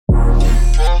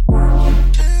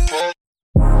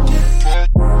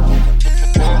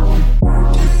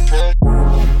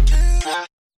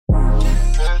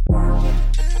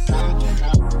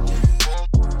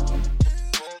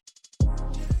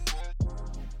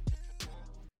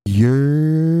What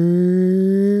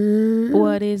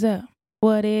is up?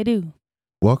 What it do?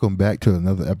 Welcome back to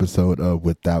another episode of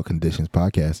Without Conditions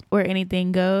podcast, where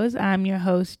anything goes. I'm your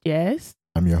host, Jess.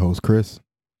 I'm your host, Chris.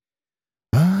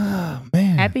 Man.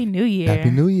 Happy New Year. Happy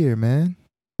New Year, man.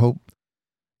 Hope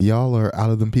y'all are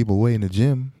out of them people way in the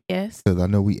gym. Yes. Because I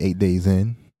know we 8 days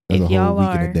in. There's a whole week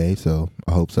and a day, so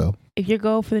I hope so. If your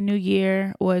goal for the new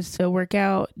year was to work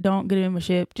out, don't get a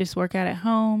membership. Just work out at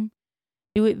home.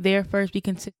 Do it there first. Be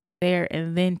consistent there,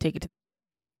 and then take it to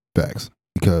facts.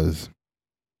 Because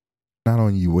not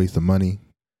only you waste the money,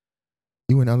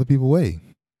 you went other people way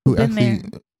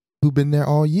who've been there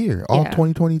all year, all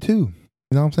 2022. You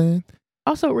know what I'm saying?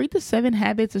 Also, read the 7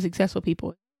 Habits of Successful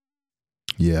People.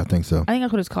 Yeah, I think so. I think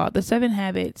that's what it's called. The 7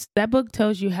 Habits. That book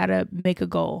tells you how to make a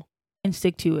goal and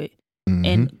stick to it. Mm-hmm.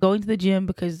 And going to the gym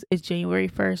because it's January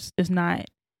 1st does not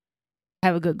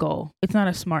have a good goal. It's not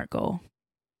a smart goal.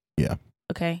 Yeah.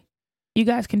 Okay? You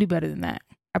guys can do better than that.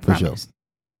 I promise. For sure.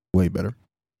 Way better.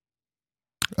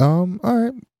 All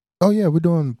right. Oh yeah, we're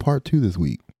doing part 2 this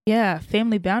week. Yeah,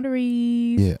 family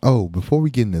boundaries. Yeah. Oh, before we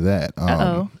get into that,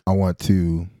 I want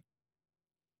to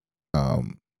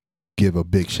give a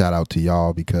big shout out to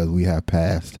y'all because we have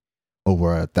passed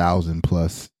over 1,000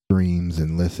 plus streams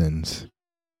and listens.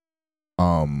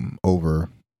 Over,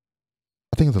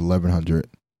 I think it's 1,100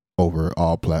 over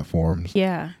all platforms.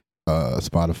 Yeah.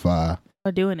 Spotify.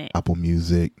 We're doing it. Apple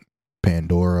Music,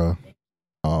 Pandora.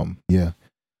 Yeah.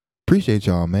 Appreciate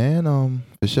y'all, man.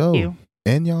 For sure.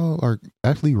 And y'all are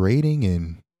actually rating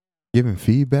and giving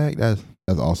feedback. That's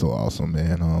also awesome,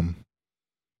 man.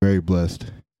 Very blessed.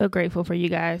 So grateful for you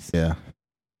guys. Yeah.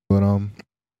 But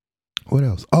what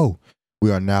else? Oh,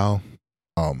 we are now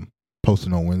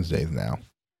posting on Wednesdays now.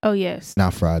 Oh yes.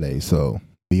 Not Fridays. So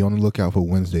be on the lookout for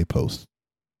Wednesday posts.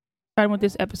 Starting with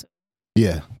this episode.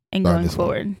 Yeah. And going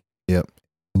forward. One. Yep.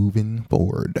 Moving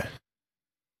forward.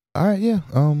 All right, yeah.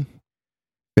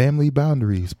 Family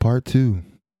boundaries, part 2.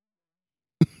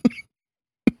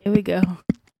 Here we go.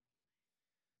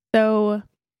 So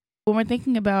when we're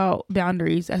thinking about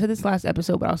boundaries, I said this last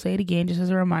episode, but I'll say it again just as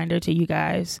a reminder to you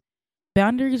guys.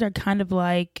 Boundaries are kind of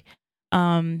like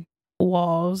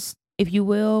walls, if you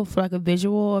will, for like a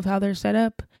visual of how they're set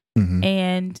up. Mm-hmm.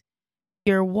 And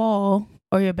your wall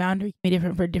or your boundary can be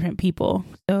different for different people.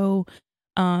 So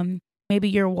maybe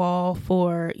your wall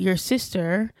for your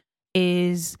sister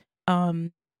is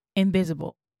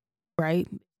invisible, right?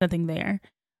 Nothing there.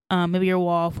 Maybe your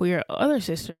wall for your other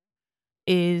sister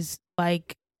is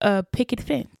like a picket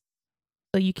fence,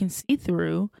 so you can see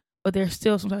through, but there's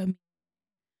still some type of.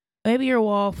 Maybe your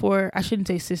wall for, I shouldn't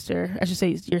say sister, I should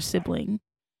say your sibling.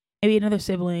 Maybe another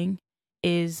sibling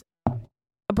is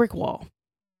a brick wall,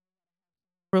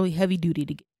 really heavy duty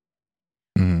to get.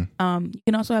 Mm-hmm. You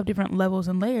can also have different levels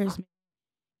and layers.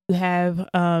 You have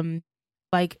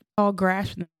like tall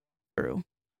grass through.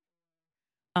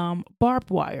 Barbed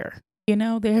wire. You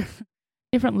know, there are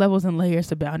different levels and layers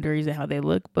to boundaries and how they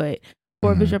look, but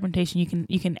for visual representation,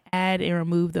 you can add and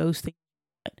remove those things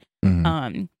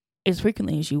as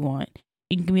frequently as you want.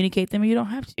 You can communicate them or you don't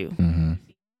have to. Mm-hmm.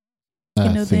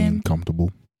 That seemed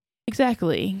comfortable.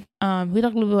 Exactly. We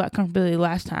talked a little bit about comfortability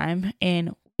last time, and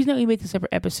the reason we made this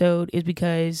separate episode is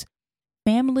because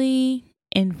family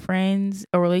and friends,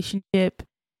 a relationship,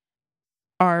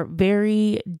 are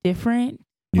very different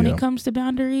when it comes to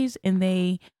boundaries, and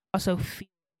they also feel.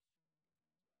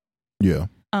 Yeah.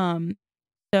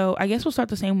 So I guess we'll start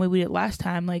the same way we did last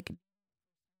time, like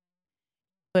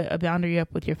put a boundary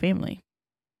up with your family.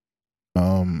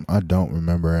 I don't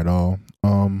remember at all.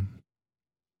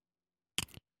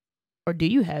 Or do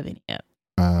you have any up?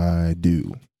 I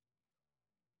do.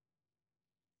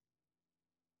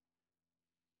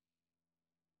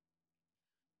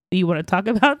 Do you want to talk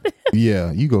about this?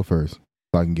 Yeah, you go first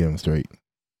so I can get them straight.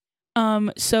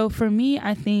 So for me,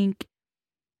 I think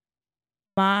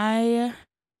my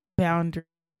boundary,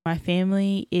 my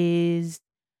family is,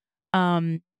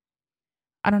 I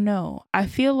don't know. I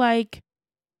feel like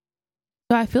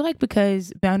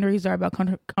because boundaries are about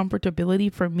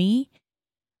comfortability for me,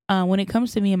 when it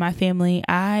comes to me and my family,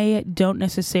 I don't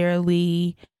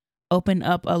necessarily open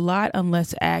up a lot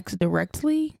unless asked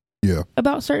directly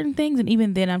about certain things. And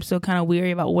even then, I'm still kind of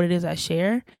weary about what it is I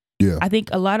share. Yeah. I think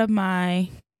a lot of my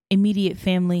immediate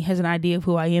family has an idea of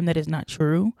who I am that is not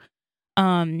true.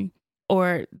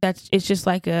 Or it's just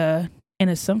like an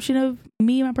assumption of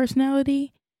me and my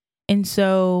personality. And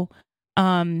so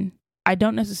I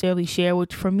don't necessarily share,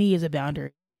 which for me is a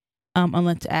boundary.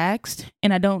 Unless asked,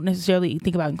 and I don't necessarily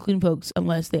think about including folks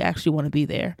unless they actually want to be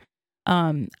there.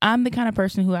 I'm the kind of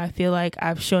person who I feel like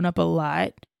I've shown up a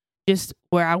lot just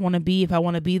where I want to be. If I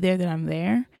want to be there, then I'm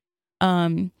there.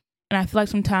 And I feel like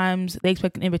sometimes they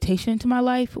expect an invitation into my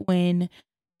life when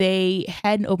they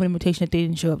had an open invitation that they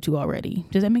didn't show up to already.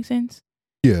 Does that make sense?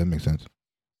 Yeah, it makes sense.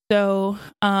 So,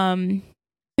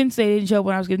 since they didn't show up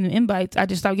when I was giving them invites, I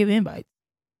just stopped giving invites.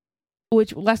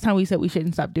 Which last time we said we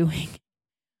shouldn't stop doing.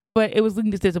 But it was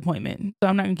leading to disappointment. So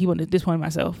I'm not going to keep on disappointing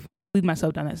myself, lead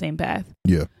myself down that same path.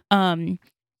 Yeah.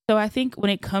 So I think when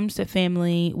it comes to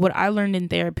family, what I learned in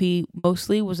therapy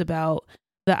mostly was about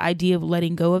the idea of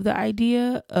letting go of the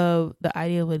idea of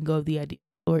letting go of the idea.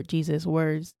 Lord Jesus,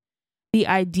 words. The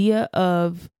idea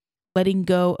of letting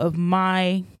go of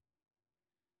my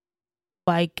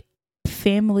like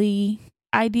family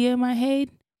idea in my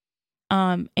head.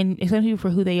 And especially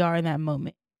for who they are in that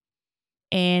moment.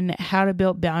 And how to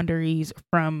build boundaries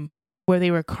from where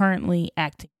they were currently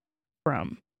acting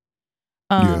from.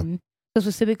 So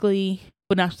specifically,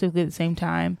 but not specifically at the same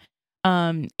time,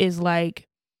 is like,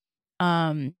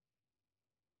 so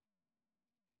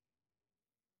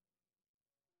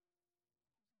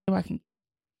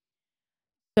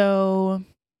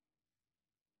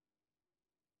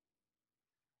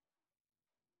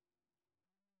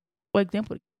what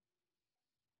example?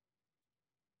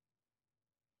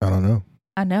 I don't know.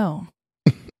 I know.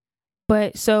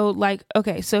 But so like,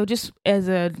 okay, so just as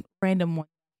a random one,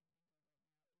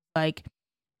 like,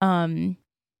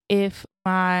 if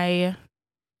my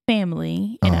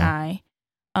family and I,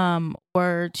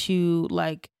 were to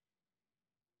like,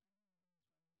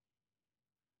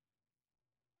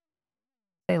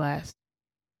 say last.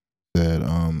 Said,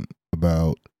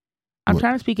 about. I'm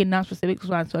trying to speak in non-specifics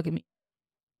while I'm talking me.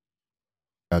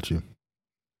 Got you.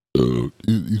 You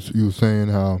were saying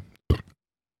how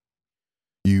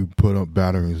you put up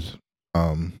boundaries,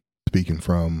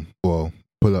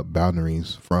 put up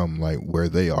boundaries from like where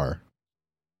they are.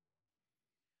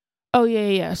 Oh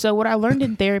yeah. So what I learned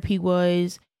in therapy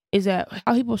is that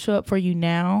how people show up for you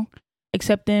now,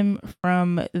 accept them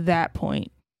from that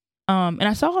point. And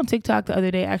I saw on TikTok the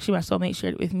other day, actually my soulmate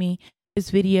shared it with me,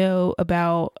 this video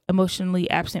about emotionally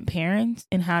absent parents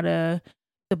and how to,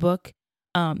 the book,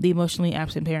 The Emotionally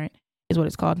Absent Parent is what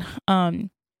it's called.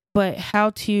 But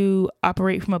how to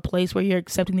operate from a place where you're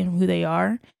accepting them for who they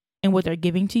are and what they're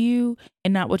giving to you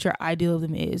and not what your ideal of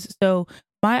them is. So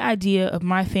my idea of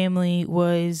my family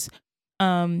was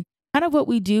kind of what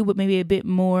we do, but maybe a bit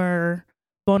more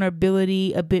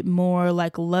vulnerability, a bit more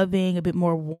like loving, a bit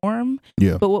more warm.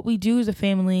 Yeah. But what we do as a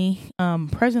family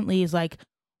presently is like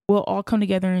we'll all come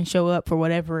together and show up for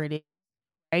whatever it is,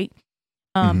 right?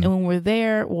 And when we're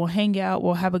there, we'll hang out,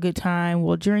 we'll have a good time,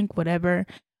 we'll drink, whatever.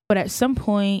 But at some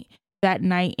point, that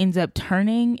night ends up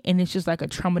turning and it's just like a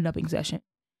trauma dumping session,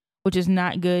 which is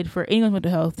not good for anyone's mental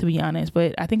health, to be honest.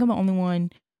 But I think I'm the only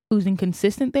one who's in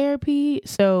consistent therapy.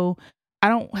 So I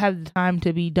don't have the time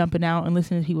to be dumping out and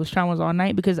listening to people's traumas all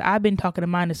night because I've been talking to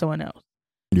mine to someone else.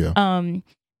 Yeah.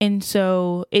 And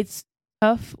so it's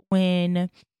tough when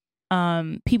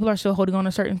people are still holding on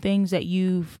to certain things that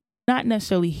you've not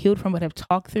necessarily healed from, but have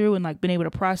talked through and like been able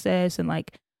to process and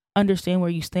like understand where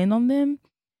you stand on them.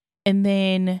 And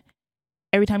then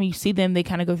every time you see them, they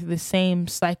kind of go through the same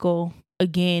cycle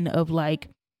again of like,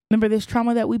 remember this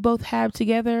trauma that we both have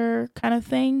together kind of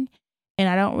thing. And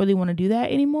I don't really want to do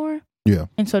that anymore. Yeah.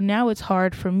 And so now it's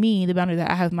hard for me. The boundary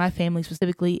that I have with my family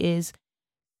specifically is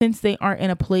since they aren't in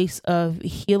a place of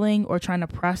healing or trying to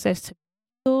process to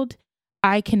build,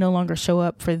 I can no longer show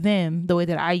up for them the way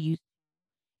that I used to.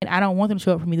 And I don't want them to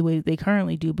show up for me the way that they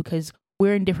currently do because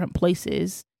we're in different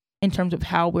places in terms of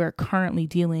how we're currently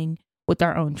dealing with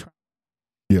our own trauma.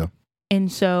 Yeah.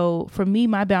 And so for me,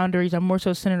 my boundaries are more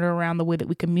so centered around the way that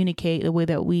we communicate, the way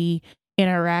that we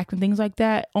interact and things like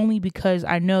that, only because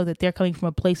I know that they're coming from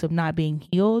a place of not being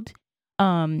healed,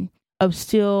 of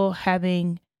still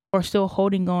having or still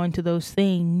holding on to those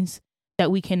things that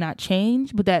we cannot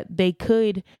change, but that they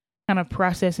could kind of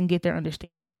process and get their understanding.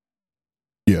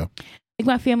 Yeah. I think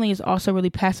my family is also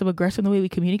really passive aggressive in the way we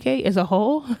communicate as a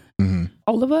whole,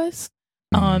 all of us.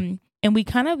 And we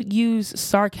kind of use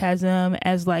sarcasm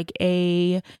as like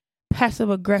a passive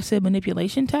aggressive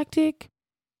manipulation tactic,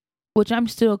 which I'm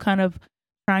still kind of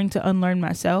trying to unlearn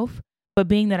myself. But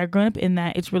being that I've grown up in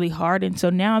that, it's really hard. And so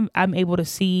now I'm able to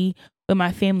see when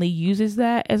my family uses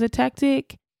that as a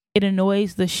tactic, it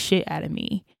annoys the shit out of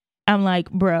me. I'm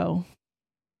like, bro,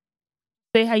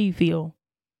 say how you feel.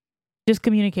 Just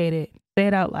communicate it. Say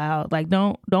it out loud. Like,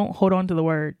 don't hold on to the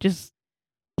word. Just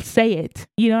say it.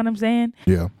 You know what I'm saying?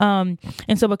 Yeah.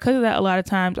 And so because of that, a lot of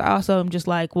times I also am just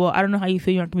like, well, I don't know how you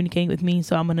feel. You're not communicating with me,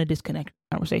 so I'm going to disconnect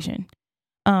the conversation.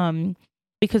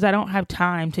 Because I don't have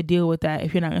time to deal with that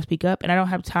if you're not going to speak up. And I don't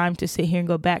have time to sit here and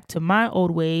go back to my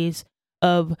old ways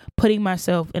of putting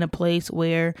myself in a place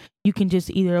where you can just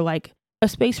either like a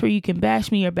space where you can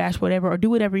bash me or bash whatever or do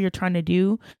whatever you're trying to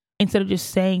do instead of just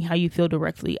saying how you feel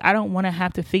directly. I don't want to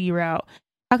have to figure out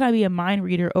how can I be a mind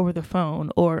reader over the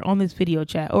phone or on this video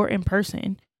chat or in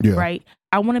person, right?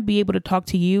 I want to be able to talk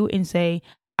to you and say,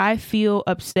 I feel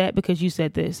upset because you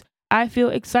said this. I feel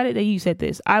excited that you said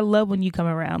this. I love when you come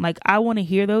around. Like, I want to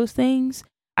hear those things.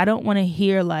 I don't want to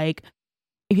hear like,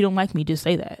 if you don't like me, just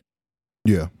say that.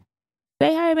 Yeah.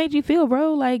 Say how it made you feel,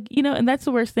 bro. Like, you know, and that's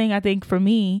the worst thing I think for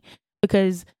me,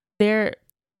 because they're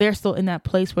still in that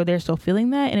place where they're still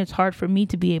feeling that. And it's hard for me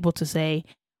to be able to say,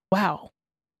 wow,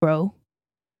 bro,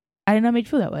 I did not make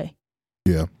you feel that way.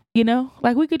 Yeah. You know,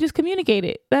 like we could just communicate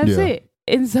it. That's it.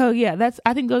 And so, yeah,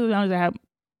 I think those are the boundaries I have.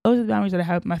 Those are the boundaries that I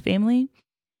have with my family.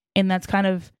 And that's kind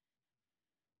of,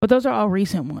 but those are all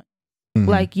recent ones. Mm-hmm.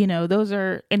 Like, you know, those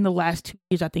are in the last 2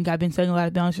 years. I think I've been setting a lot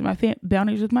of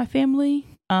boundaries with my family.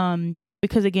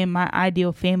 Because again, my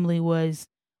ideal family was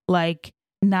like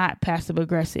not passive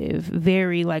aggressive,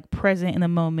 very like present in the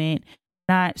moment,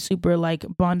 not super like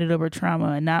bonded over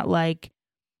trauma, not like,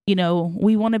 you know,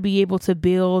 we want to be able to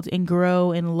build and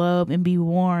grow and love and be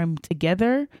warm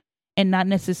together and not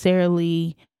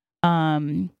necessarily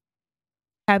have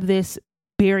this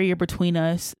barrier between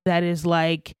us that is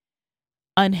like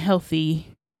unhealthy.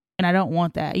 And I don't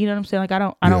want that. You know what I'm saying? Like I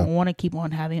don't want to keep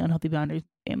on having unhealthy boundaries with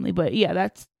my family. But yeah,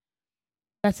 that's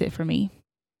it for me.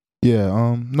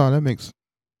 Yeah, no, that makes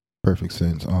perfect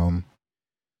sense. I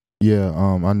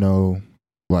know,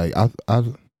 like I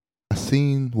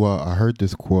heard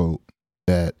this quote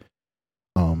that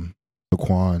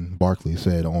Saquon Barkley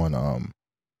said on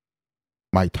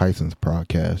Mike Tyson's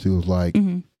podcast. He was like,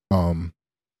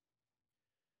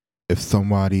 if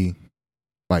somebody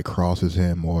like crosses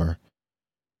him or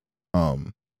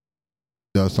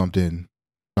does something, you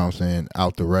know what I'm saying,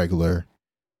 out the regular,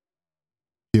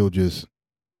 he'll just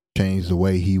change the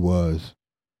way he was.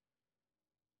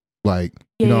 Like,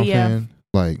 you know what I'm saying?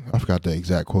 Like, I forgot the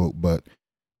exact quote, but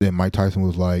then Mike Tyson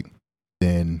was like,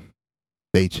 then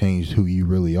they changed who you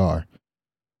really are.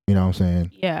 You know what I'm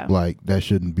saying? Yeah. Like, that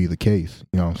shouldn't be the case.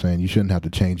 You know what I'm saying? You shouldn't have to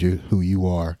change who you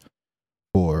are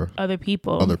for other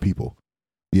people.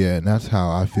 Yeah, and that's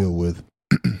how I feel with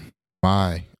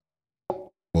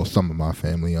some of my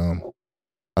family. I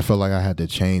felt like I had to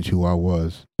change who I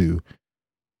was to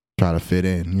try to fit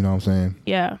in. You know what I'm saying?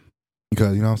 Yeah.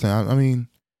 Because, you know what I'm saying? I mean,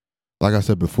 like I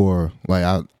said before,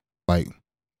 I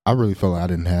really felt like I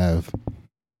didn't have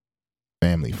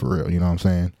family for real. You know what I'm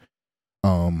saying?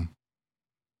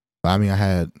 I mean, I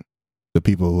had the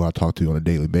people who I talk to on a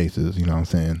daily basis. You know what I'm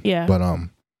saying? Yeah. But I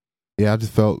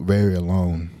just felt very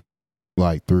alone,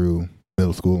 like through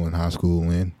middle school and high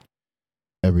school and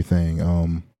everything.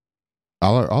 All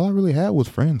I really had was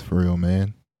friends for real,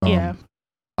 man.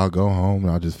 I'll go home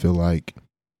and I just feel like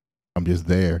I'm just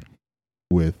there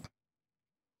with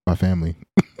my family.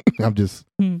 I'm just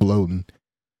floating.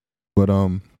 But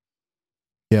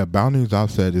boundaries I've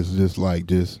said is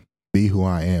just be who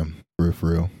I am for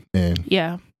real. And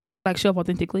like show up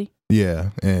authentically.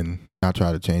 Yeah, and not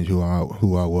try to change who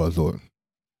I was or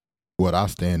what I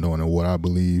stand on and what I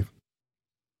believe.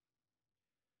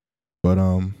 But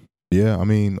I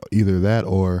mean, either that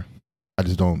or I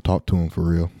just don't talk to them for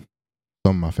real.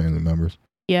 Some of my family members.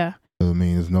 Yeah. I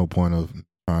mean, there's no point of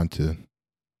try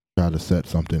to set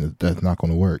something that's not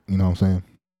going to work. You know what I'm saying?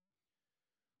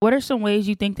 What are some ways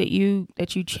you think that you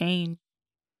change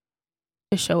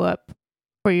to show up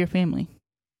for your family?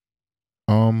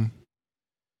 What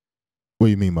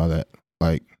do you mean by that?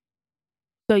 Like,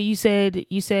 so you said,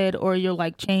 or you'll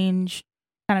like change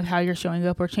kind of how you're showing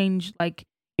up, or change like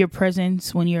your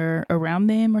presence when you're around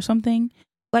them, or something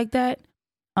like that.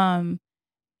 And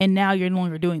now you're no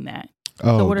longer doing that.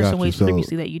 So what are some ways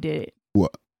previously that you did it?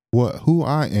 Who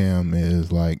I am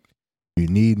is like, you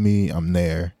need me, I'm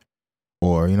there.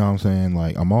 Or, you know what I'm saying?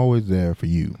 Like, I'm always there for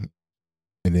you.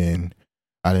 And then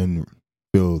I didn't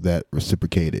feel that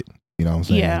reciprocated. You know what I'm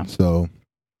saying? Yeah. So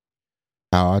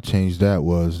how I changed that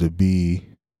was to be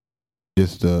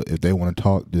just, if they want to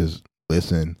talk, just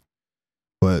listen.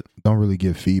 But don't really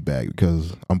give feedback,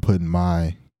 because I'm putting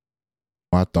my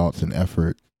thoughts and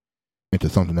effort into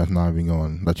something that you're not even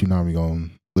going to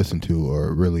listen to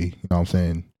or really, you know what I'm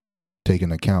saying, take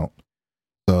into account.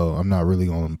 So I'm not really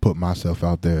going to put myself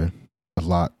out there a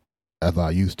lot as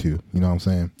I used to, you know what I'm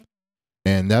saying?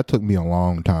 And that took me a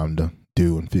long time to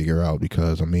do and figure out,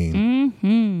 because I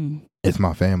mean, it's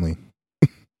my family.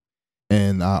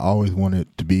 And I always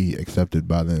wanted to be accepted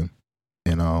by them.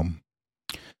 And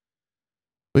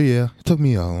but yeah, it took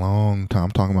me a long time.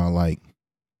 I'm talking about like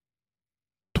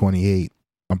 28.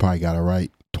 I probably got it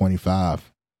right,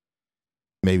 25.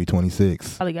 maybe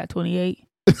 26. Probably got 28.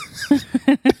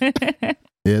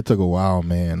 Yeah, it took a while,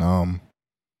 man.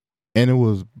 And it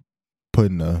was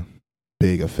putting a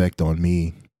big effect on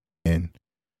me and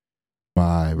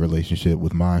my relationship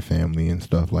with my family and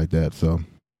stuff like that. So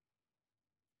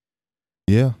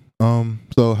yeah.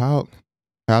 So how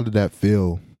did that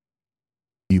feel?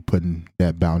 You putting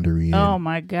that boundary in? Oh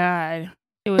my God.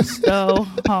 It was so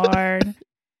hard.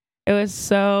 It was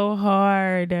so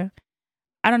hard.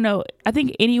 I don't know. I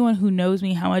think anyone who knows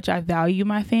me, how much I value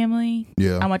my family,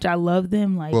 how much I love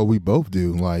them. Like, well, we both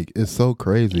do. Like, it's so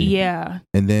crazy. Yeah.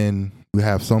 And then we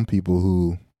have some people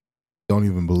who don't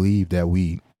even believe that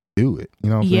we do it. You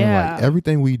know what I'm saying? Like,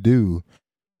 everything we do,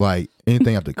 like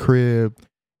anything at the crib,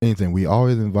 anything, we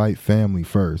always invite family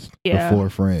first before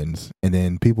friends. And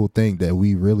then people think that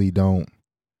we really don't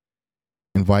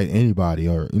invite anybody,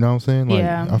 or, you know what I'm saying? Like,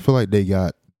 I feel like they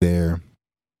got the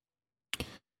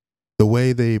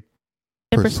way they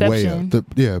persuade us,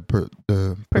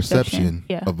 the perception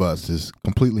of us is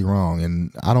completely wrong,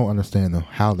 and I don't understand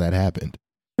how that happened.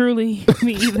 Truly,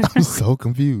 me either. I'm so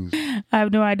confused. I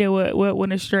have no idea what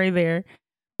went astray there,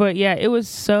 but yeah, it was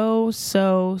so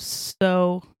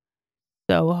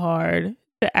hard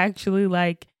to actually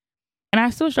like, and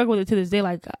I still struggle with it to this day.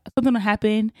 Like, something will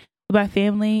happen with my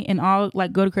family, and I'll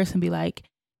like go to Chris and be like,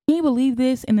 "Can you believe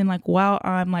this?" And then like while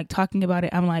I'm like talking about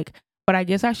it, I'm like, but I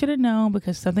guess I should have known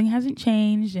because something hasn't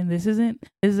changed, and this is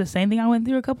the same thing I went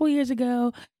through a couple years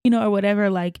ago, or whatever.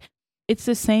 Like, it's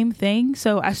the same thing.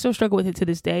 So I still struggle with it to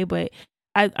this day, but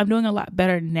I'm doing a lot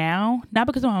better now. Not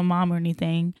because I'm a mom or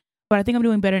anything, but I think I'm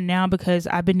doing better now because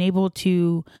I've been able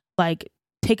to like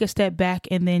take a step back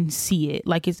and then see it.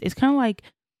 Like, it's kind of like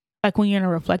when you're in a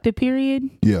reflective period.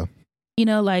 Yeah.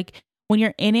 Like when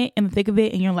you're in it and the thick of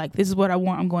it and you're like, this is what I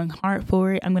want. I'm going hard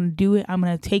for it. I'm going to do it. I'm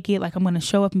going to take it. Like, I'm going to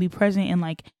show up and be present and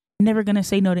like never going to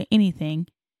say no to anything.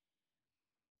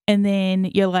 And then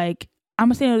you're like, I'm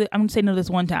going to say no this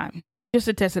one time just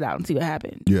to test it out and see what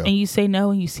happens. Yeah. And you say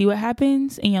no and you see what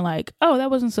happens and you're like, oh, that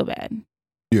wasn't so bad.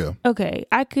 Yeah. Okay.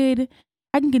 I can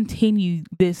continue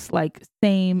this like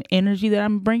same energy that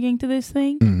I'm bringing to this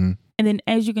thing. Mm-hmm. And then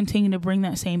as you continue to bring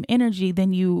that same energy,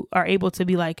 then you are able to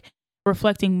be like,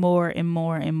 reflecting more and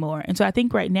more and more. And so I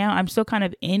think right now I'm still kind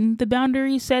of in the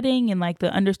boundary setting and like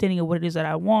the understanding of what it is that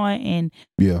I want and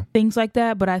things like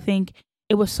that. But I think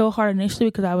it was so hard initially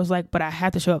because I was like, but I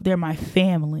have to show up. They're my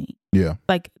family. Yeah.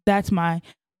 Like, that's my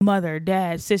mother,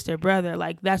 dad, sister, brother.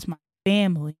 Like, that's my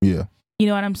family. Yeah. You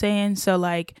know what I'm saying? So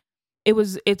like, it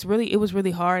was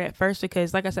really hard at first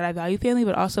because like I said, I value family,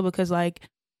 but also because like,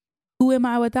 who am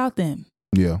I without them?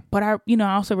 Yeah. But I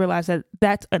also realized that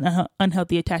that's an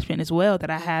unhealthy attachment as well that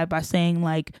I have by saying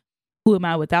like, who am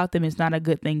I without them is not a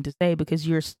good thing to say because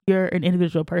you're an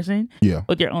individual person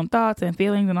with your own thoughts and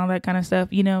feelings and all that kind of stuff,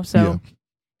 So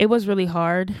it was really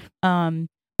hard.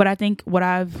 But I think what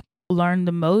I've learned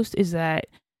the most is that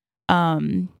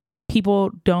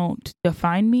people don't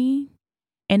define me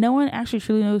and no one actually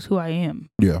truly knows who I am.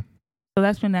 Yeah. So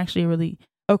that's been actually really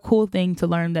a cool thing to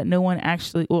learn that no one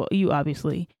actually, well, you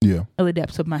obviously know the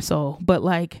depths of my soul, but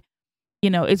like,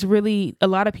 it's really, a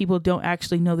lot of people don't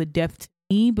actually know the depth to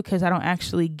me because I don't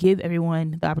actually give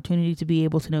everyone the opportunity to be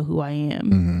able to know who I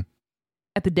am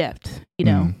at the depth,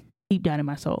 deep down in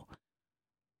my soul.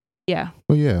 Yeah.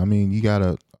 Well, yeah, I mean,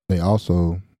 they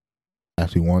also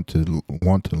actually want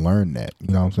to learn that,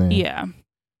 you know what I'm saying? Yeah.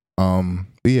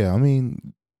 But yeah, I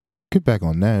mean, get back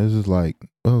on that. It's just like,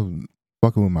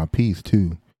 fucking with my peace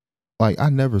too. Like, I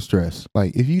never stress.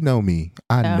 Like, if you know me,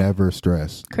 I never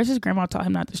stress. Chris's grandma taught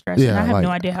him not to stress. Yeah, and I have no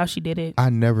idea how she did it.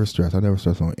 I never stress. I never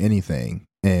stress on anything.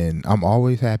 And I'm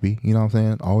always happy. You know what I'm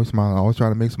saying? Always smiling. Always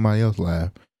trying to make somebody else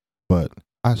laugh. But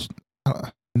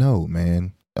no,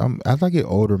 man. As I get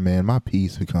older, man, my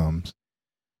peace becomes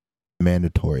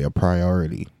mandatory, a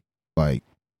priority. Like,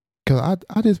 because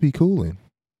I just be cooling.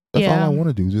 That's all I want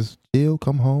to do. Just chill,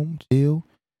 come home, chill.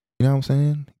 You know what I'm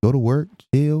saying? Go to work,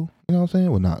 chill. You know what I'm saying?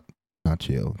 Well, not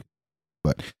chill,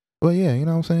 but yeah, you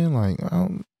know what I'm saying? Like,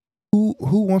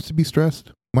 who wants to be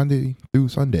stressed Monday through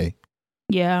Sunday?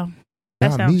 Yeah,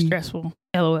 that sounds stressful.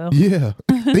 LOL. Yeah,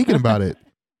 thinking about it.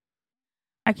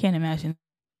 I can't imagine.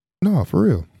 No, for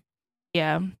real.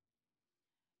 Yeah.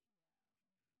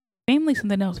 Family,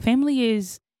 something else. Family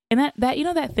is, and that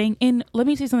that thing. And let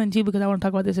me say something too, because I want to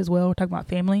talk about this as well. We're talking about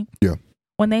family. Yeah.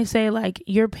 When they say like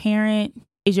your parent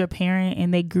is your parent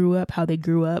and they grew up how they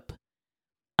grew up,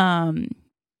 and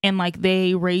like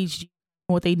they raised you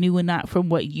from what they knew and not from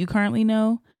what you currently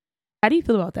know. How do you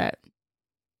feel about that?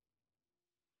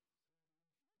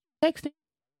 Texting.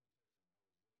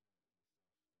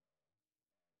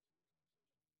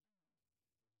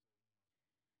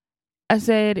 I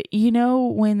said,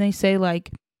 when they say like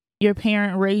your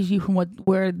parent raised you from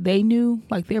where they knew,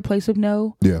 like their place of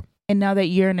know. Yeah. And now that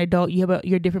you're an adult, you have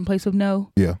your different place of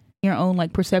know. Yeah. Your own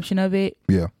like perception of it.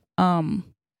 Yeah.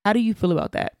 How do you feel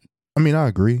about that? I mean, I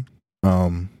agree.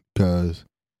 Because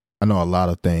I know a lot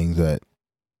of things that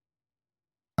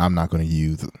I'm not going to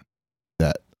use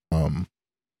that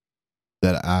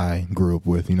that I grew up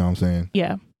with. You know what I'm saying?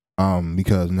 Yeah.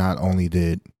 Because not only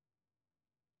did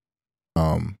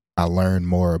I learned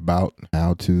more about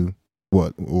how to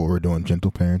what we're doing,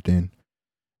 gentle parenting,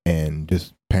 and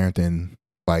just parenting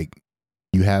like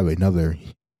you have another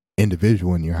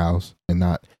individual in your house, and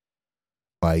not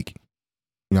like,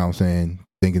 you know what I'm saying,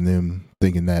 thinking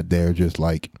that they're just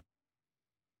like,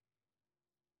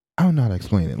 I don't know how to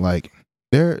explain it. Like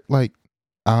they're like,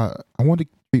 I want to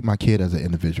treat my kid as an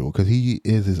individual because he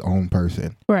is his own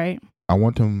person. Right. I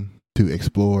want him to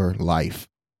explore life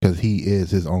because he is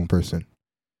his own person.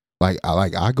 Like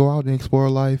I go out and explore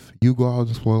life. You go out and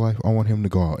explore life. I want him to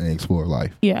go out and explore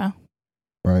life. Yeah.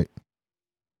 Right.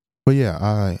 But yeah,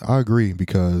 I agree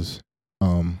because,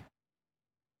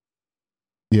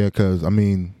 because I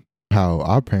mean, how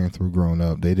our parents were growing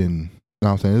up, they didn't. You know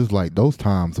what I'm saying? It was like those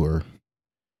times were.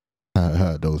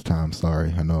 Those times.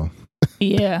 Sorry, I know.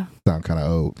 Yeah. Sound kind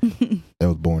of old. I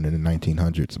was born in the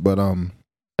 1900s, but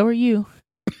So are you?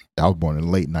 I was born in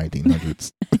the late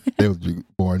 1900s. They was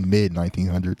born mid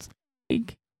 1900s.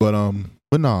 But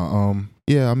no,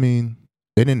 yeah, I mean,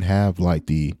 they didn't have like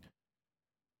the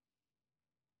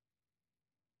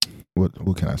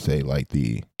what can I say, like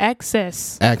the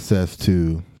access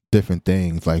to different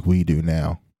things like we do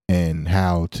now, and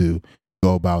how to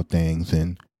go about things,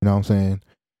 and you know what I'm saying?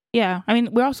 Yeah, I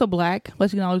mean, we're also Black.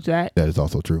 Let's acknowledge that. That is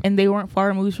also true. And they weren't far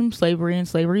removed from slavery and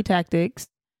slavery tactics.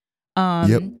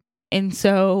 Yep. And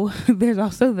so there's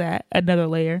also that, another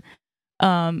layer,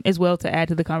 as well to add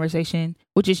to the conversation,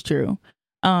 which is true.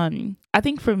 I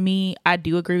think for me, I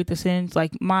do agree with the sense,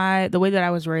 like the way that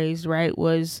I was raised, right,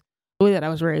 was the way that I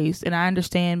was raised. And I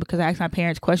understand because I asked my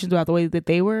parents questions about the way that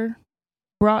they were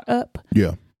brought up.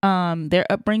 Yeah. Their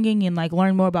upbringing, and like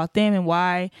learn more about them and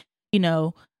why,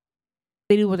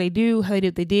 they do what they do, how they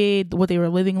did what they did, what they were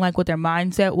living like, what their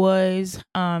mindset was.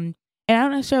 And I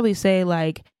don't necessarily say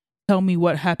like, tell me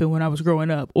what happened when I was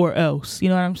growing up or else, you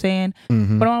know what I'm saying?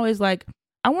 Mm-hmm. But I'm always like,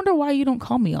 I wonder why you don't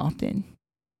call me often,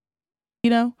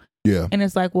 Yeah. And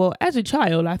it's like, well, as a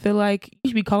child, I feel like you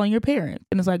should be calling your parents.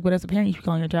 And it's like, but as a parent, you should be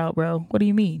calling your child, bro. What do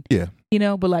you mean? Yeah.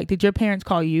 But like, did your parents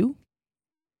call you?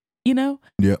 Yeah.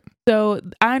 So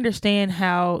I understand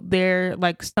how they're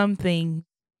like something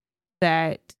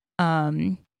that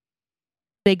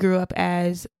they grew up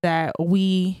as, that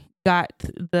we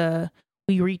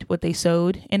reaped what they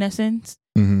sowed, in essence.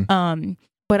 Mm-hmm.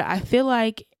 But I feel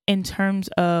like in terms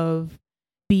of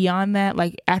beyond that,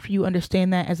 like after you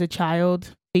understand that as a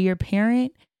child to your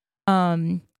parent,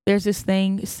 there's this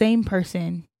thing, same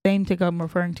person, same thing I'm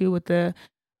referring to with the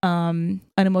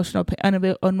unemotionally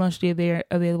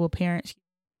available parents,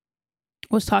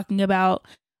 was talking about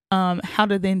how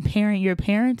to then parent your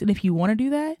parent, and if you want to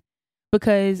do that.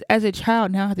 Because as a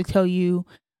child, now I have to tell you,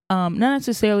 not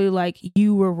necessarily like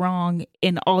you were wrong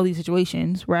in all these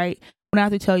situations, right? But I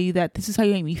have to tell you that this is how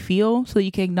you make me feel, so that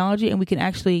you can acknowledge it, and we can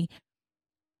actually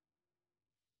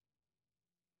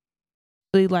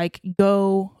like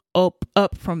go up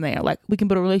from there. Like we can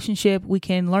build a relationship, we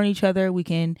can learn each other, we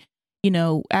can,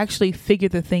 actually figure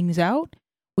the things out.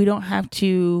 We don't have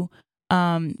to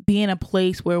be in a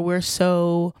place where we're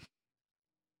so,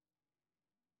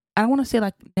 I don't want to say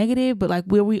like negative, but like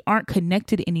where we aren't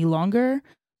connected any longer,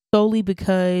 solely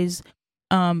because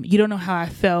you don't know how I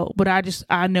felt, but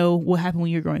I know what happened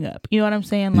when you're growing up. You know what I'm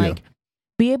saying? Yeah. Like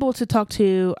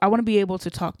I want to be able to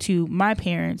talk to my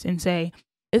parents and say,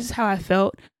 this is how I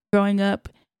felt growing up.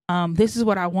 This is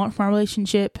what I want from our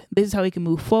relationship. This is how we can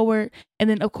move forward. And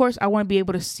then of course I want to be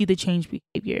able to see the change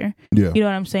behavior. Yeah. You know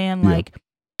what I'm saying? Like,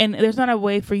 and there's not a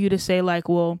way for you to say like,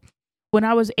 well, when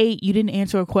I was 8, you didn't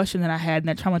answer a question that I had, and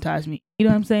that traumatized me. You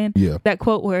know what I'm saying? Yeah. That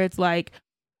quote where it's like,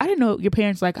 I didn't know, your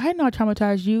parents like, I didn't know I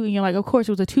traumatized you. And you're like, of course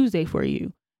it was a Tuesday for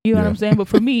you. You know what I'm saying? But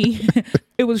for me,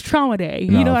 it was trauma day.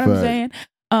 You know what I'm saying?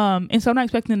 And so I'm not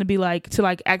expecting them to be like, to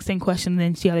like ask the same question and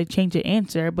then see how they change the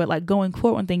answer. But like going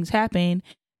forward when things happen,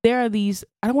 there are these,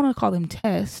 I don't want to call them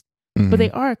tests, but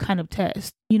they are a kind of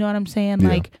test. You know what I'm saying? Yeah.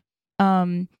 Like,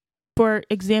 for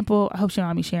example, I hope she don't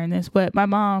mind me sharing this, but my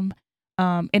mom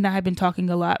and I have been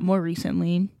talking a lot more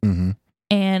recently. Mm-hmm.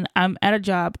 And I'm at a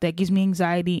job that gives me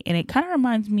anxiety, and it kind of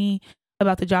reminds me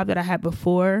about the job that I had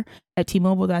before at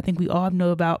T-Mobile that I think we all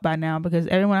know about by now, because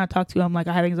everyone I talk to, I'm like,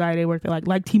 I have anxiety at work. They're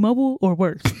like T-Mobile or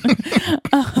worse.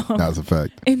 That's a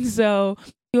fact. And so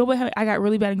I got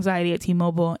really bad anxiety at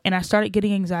T-Mobile, and I started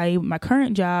getting anxiety with my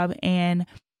current job, and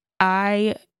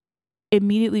I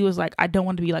immediately was like, I don't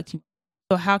want to be like T-Mobile.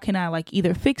 So how can I like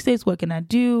either fix this? What can I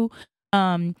do?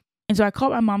 And so I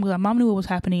called my mom because my mom knew what was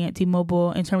happening at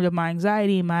T-Mobile in terms of my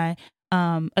anxiety and my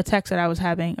attacks that I was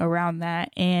having around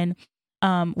that. And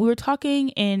we were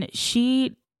talking, and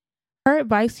her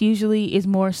advice usually is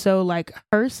more so like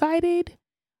her sided.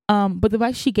 But the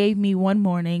advice she gave me one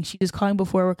morning, she just called me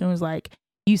before work and was like,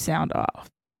 "You sound off."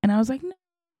 And I was like, "No,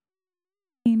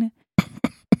 me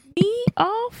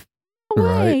off? No way.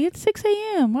 Right. It's 6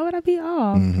 a.m. Why would I be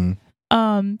off?" Mm-hmm.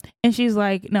 And she's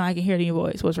like, "No, I can hear it in your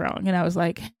voice. What's wrong?" And I was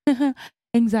like,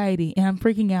 "Anxiety, and I'm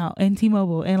freaking out, and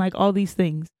T-Mobile, and like all these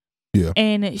things." Yeah.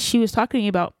 And she was talking to me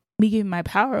about me giving my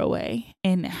power away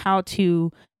and how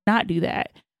to not do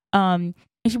that. And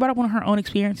she brought up one of her own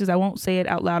experiences. I won't say it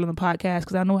out loud on the podcast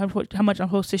because I don't know how much I'm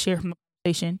supposed to share from the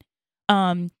conversation.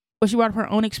 But she brought up her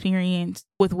own experience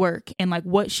with work and like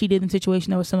what she did in a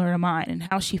situation that was similar to mine and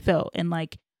how she felt and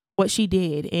like what she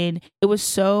did. And it was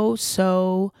so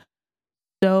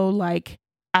like,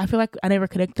 I feel like I never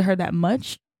connected to her that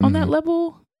much on that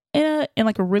level in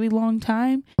like a really long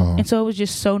time. And so it was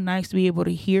just so nice to be able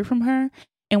to hear from her.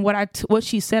 And what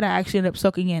she said, I actually ended up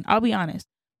soaking in. I'll be honest.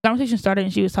 The conversation started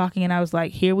and she was talking and I was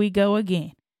like, here we go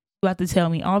again. You have to tell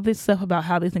me all this stuff about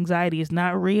how this anxiety is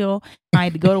not real. I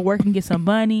had to go to work and get some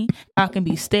money. I can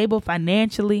be stable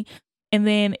financially. And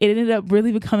then it ended up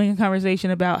really becoming a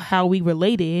conversation about how we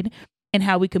related and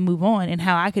how we could move on and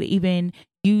how I could even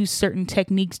use certain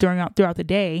techniques throughout the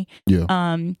day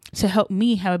to help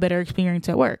me have a better experience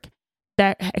at work.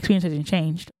 That experience hasn't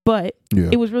changed, but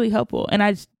it was really helpful. And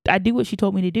I do what she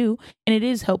told me to do, and it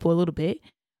is helpful a little bit.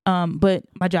 But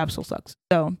my job still sucks.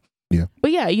 So,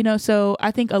 but yeah, so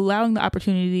I think allowing the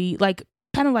opportunity, like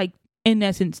kind of like in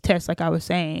essence test, like I was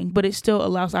saying, but it still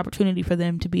allows opportunity for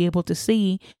them to be able to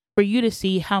see, for you to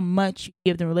see how much you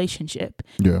give the relationship.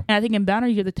 Yeah. And I think in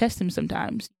boundaries, you have to test them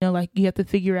sometimes, like you have to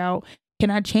figure out, can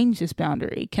I change this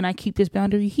boundary? Can I keep this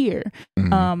boundary here?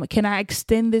 Mm-hmm. Can I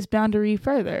extend this boundary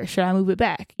further? Should I move it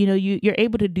back? You're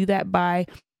able to do that by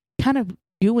kind of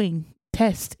doing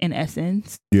tests in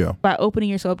essence. Yeah. By opening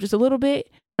yourself just a little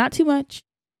bit, not too much,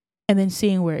 and then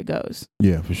seeing where it goes.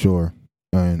 Yeah, for sure.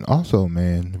 And also,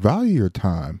 man, value your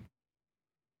time.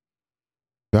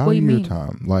 Value your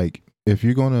time. Like, if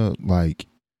you're gonna like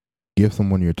give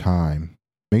someone your time,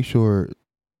 make sure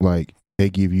like they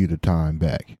give you the time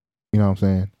back. You know what I'm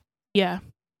saying? Yeah.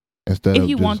 Instead if of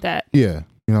you just, want that. Yeah.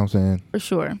 You know what I'm saying? For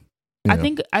sure. Yeah.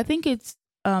 I think it's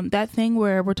that thing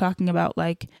where we're talking about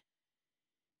like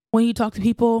when you talk to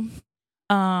people,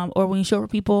 or when you show up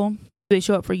for people, they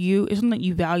show up for you. Is something that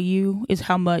you value is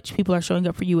how much people are showing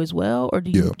up for you as well, or do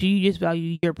you just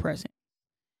value your presence?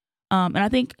 And I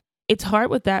think it's hard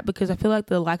with that because I feel like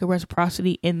the lack of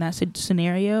reciprocity in that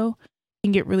scenario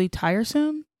can get really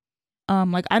tiresome.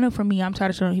 Like I know for me, I'm tired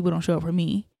of showing people don't show up for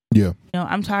me. Yeah.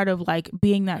 I'm tired of like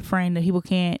being that friend that people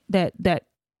can't, that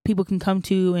people can come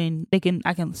to and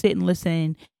I can sit and listen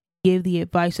and give the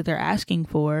advice that they're asking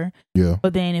for. Yeah.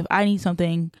 But then if I need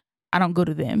something, I don't go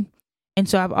to them. And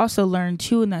so I've also learned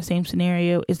too in that same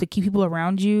scenario is to keep people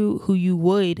around you who you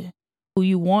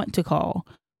want to call,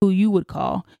 who you would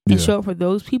call, and show up for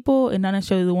those people and not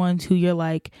necessarily the ones who you're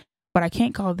like, but I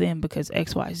can't call them because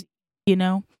XYZ,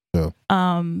 Yeah.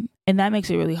 And that makes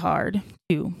it really hard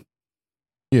too.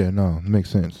 Yeah, no, it makes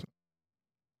sense.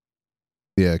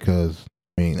 Yeah, because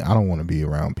I don't want to be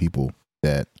around people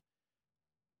that,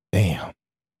 damn.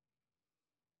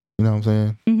 You know what I'm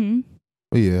saying? Mm-hmm.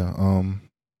 But yeah,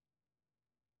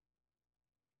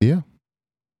 yeah.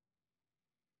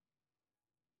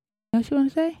 What you want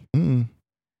to say? That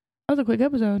was a quick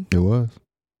episode. It was.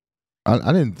 I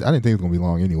didn't think it was gonna be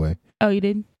long anyway. Oh, you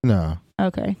didn't? Nah.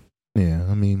 Okay.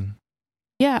 Yeah,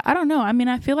 yeah, I don't know.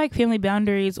 I feel like family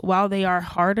boundaries, while they are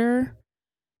harder,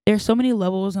 there's so many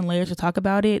levels and layers to talk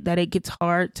about it that it gets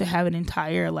hard to have an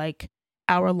entire like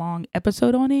hour-long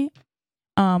episode on it.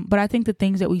 But I think the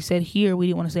things that we said here, we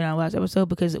didn't want to say in our last episode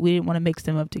because we didn't want to mix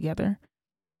them up together.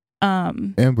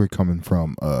 And we're coming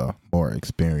from a more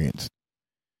experienced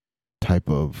type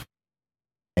of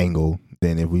angle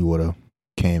than if we would have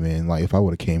came in. Like if I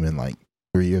would have came in like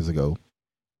 3 years ago,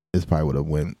 this probably would have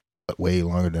went way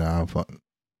longer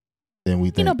than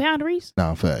we think. Boundaries.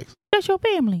 No, facts. That's your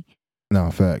family. No,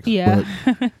 facts. Yeah.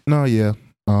 But, no, yeah.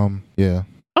 Yeah.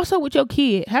 Also with your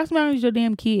kid. Have some boundaries with your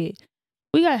damn kid.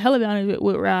 We got hella boundaries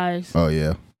with Rise. Oh,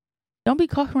 yeah. Don't be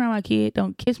coughing around my kid.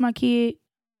 Don't kiss my kid.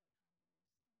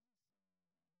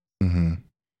 Mm-hmm.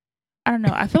 I don't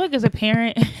know. I feel like as a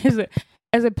parent,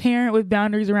 as a parent with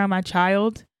boundaries around my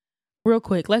child, real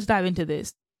quick, let's dive into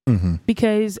this.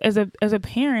 Because as a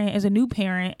parent, as a new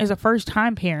parent, as a first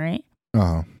time parent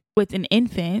with an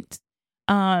infant,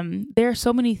 there are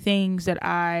so many things that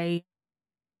I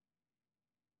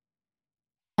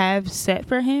have set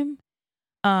for him.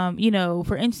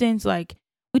 For instance, like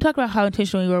we talked about how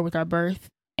intentional we were with our birth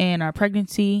and our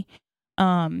pregnancy.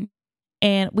 And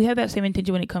we have that same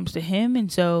intention when it comes to him.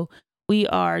 And so we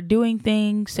are doing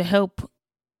things to help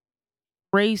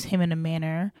raise him in a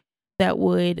manner that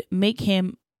would make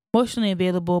him emotionally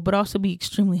available, but also be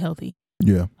extremely healthy.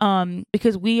 Yeah.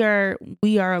 Because we are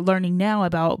learning now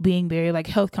about being very like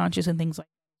health conscious and things like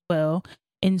that as well.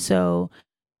 And so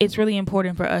it's really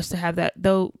important for us to have that,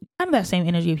 though, kind of that same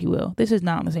energy, if you will. This is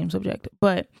not on the same subject,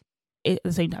 but at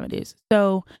the same time it is.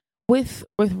 So with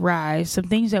Rise, some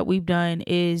things that we've done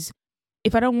is,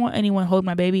 if I don't want anyone holding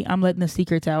my baby, I'm letting the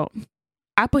secrets out.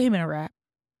 I put him in a wrap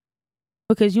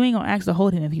because you ain't gonna ask to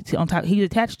hold him if he's on top. He's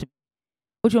attached to me.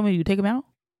 What you want me to do? Take him out?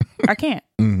 I can't.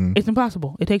 It's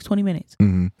impossible. It takes 20 minutes.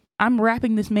 I'm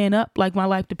wrapping this man up like my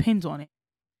life depends on it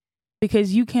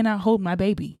because you cannot hold my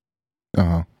baby.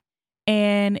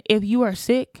 And if you are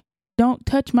sick, don't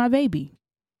touch my baby.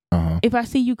 If I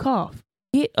see you cough,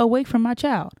 get away from my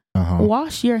child.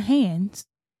 Wash your hands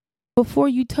before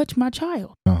you touch my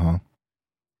child.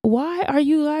 Why are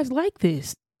you guys like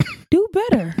this? Do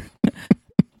better.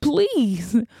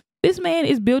 Please. This man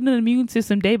is building an immune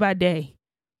system day by day.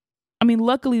 I mean,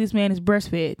 luckily this man is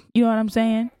breastfed. You know what I'm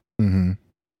saying?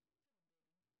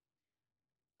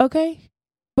 Okay.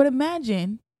 But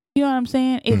imagine, you know what I'm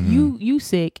saying? If you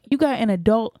sick, you got an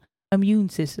adult immune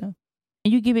system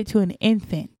and you give it to an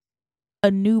infant,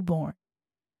 a newborn.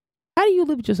 How do you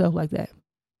live with yourself like that?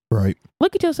 Right.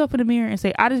 Look at yourself in the mirror and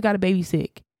say, I just got a baby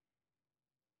sick.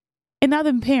 And now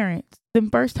them parents, them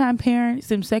first time parents,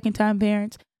 them second time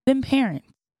parents, them parents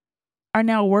are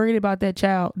now worried about that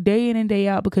child day in and day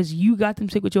out because you got them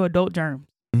sick with your adult germs.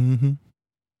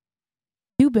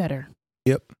 Do better.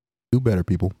 Yep. Do better,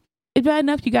 people. It's bad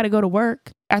enough you got to go to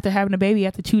work after having a baby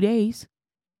after 2 days.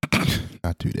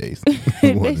 Not 2 days.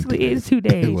 Basically, it's 2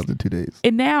 days. It wasn't 2 days.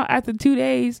 And now after 2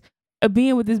 days of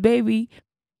being with this baby,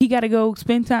 he got to go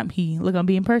spend time. Look, I'm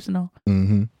being personal.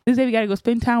 This baby got to go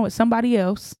spend time with somebody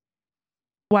else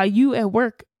while you at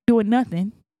work doing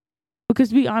nothing. Because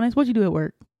to be honest, what you do at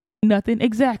work? Nothing.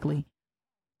 Exactly.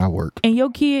 I work. And your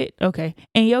kid,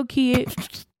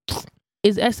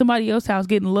 is at somebody else's house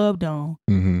getting loved on.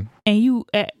 And you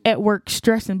at work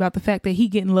stressing about the fact that he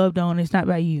getting loved on and it's not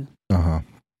by you.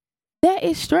 That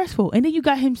is stressful. And then you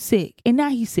got him sick. And now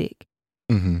he's sick.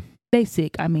 They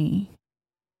sick, I mean.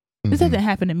 This hasn't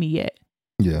happened to me yet.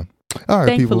 Yeah. All right,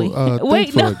 thankfully. People.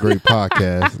 Thanks for a great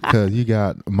podcast because you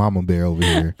got Mama Bear over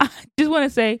here. I just want to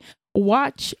say,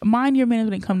 mind your manners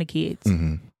when it comes to kids.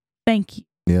 Thank you.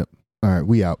 Yep. All right,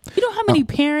 we out. You know how many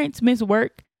parents miss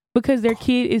work because their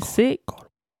kid is sick?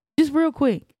 Just real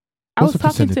quick. What's the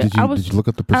percentage? Did you look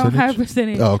up the percentage? I don't have a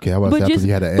percentage. Oh, okay. I was about to say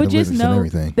you had analytics but just know and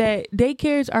everything. That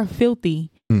daycares are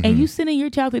filthy. And you sending your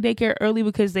child to daycare early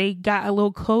because they got a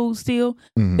little cold still,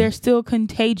 they're still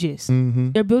contagious.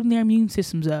 They're building their immune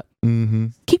systems up.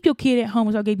 Keep your kid at home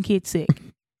without getting kids sick.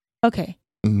 Okay.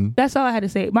 That's all I had to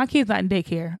say. My kid's not in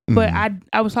daycare, but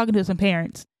I was talking to some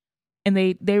parents and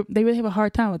they really have a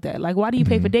hard time with that. Like, why do you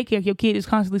pay for daycare if your kid is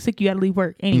constantly sick? You got to leave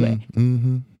work anyway.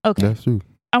 Okay. That's true.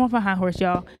 I'm off my high horse,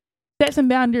 y'all. Set some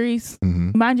boundaries,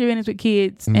 mind your business with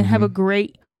kids, and have a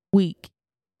great week.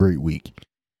 Great week.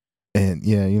 And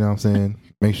yeah, you know what I'm saying?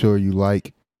 Make sure you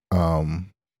like,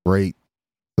 rate,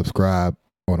 subscribe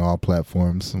on all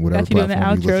platforms, whatever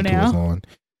platform you listen to us on.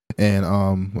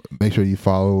 And make sure you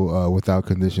follow Without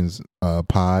Conditions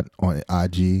pod on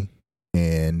IG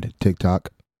and TikTok.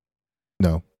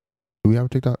 No. Do we have a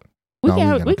TikTok? We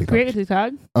can create a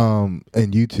TikTok. And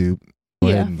YouTube. Go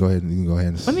ahead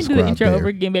and let me do the intro over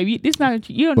again, baby. You don't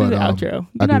do the outro.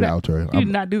 I do the outro. You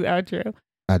do not do the outro.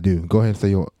 I do. Go ahead and say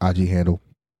your IG handle.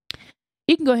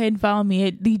 You can go ahead and follow me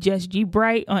at the Jess G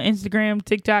Bright on Instagram,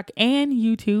 TikTok, and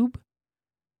YouTube.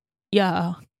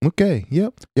 Yeah. Okay.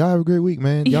 Yep. Y'all have a great week,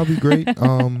 man. Y'all be great.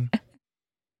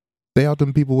 Stay out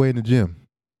them people way in the gym.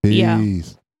 Peace. Yeah.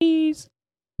 Peace.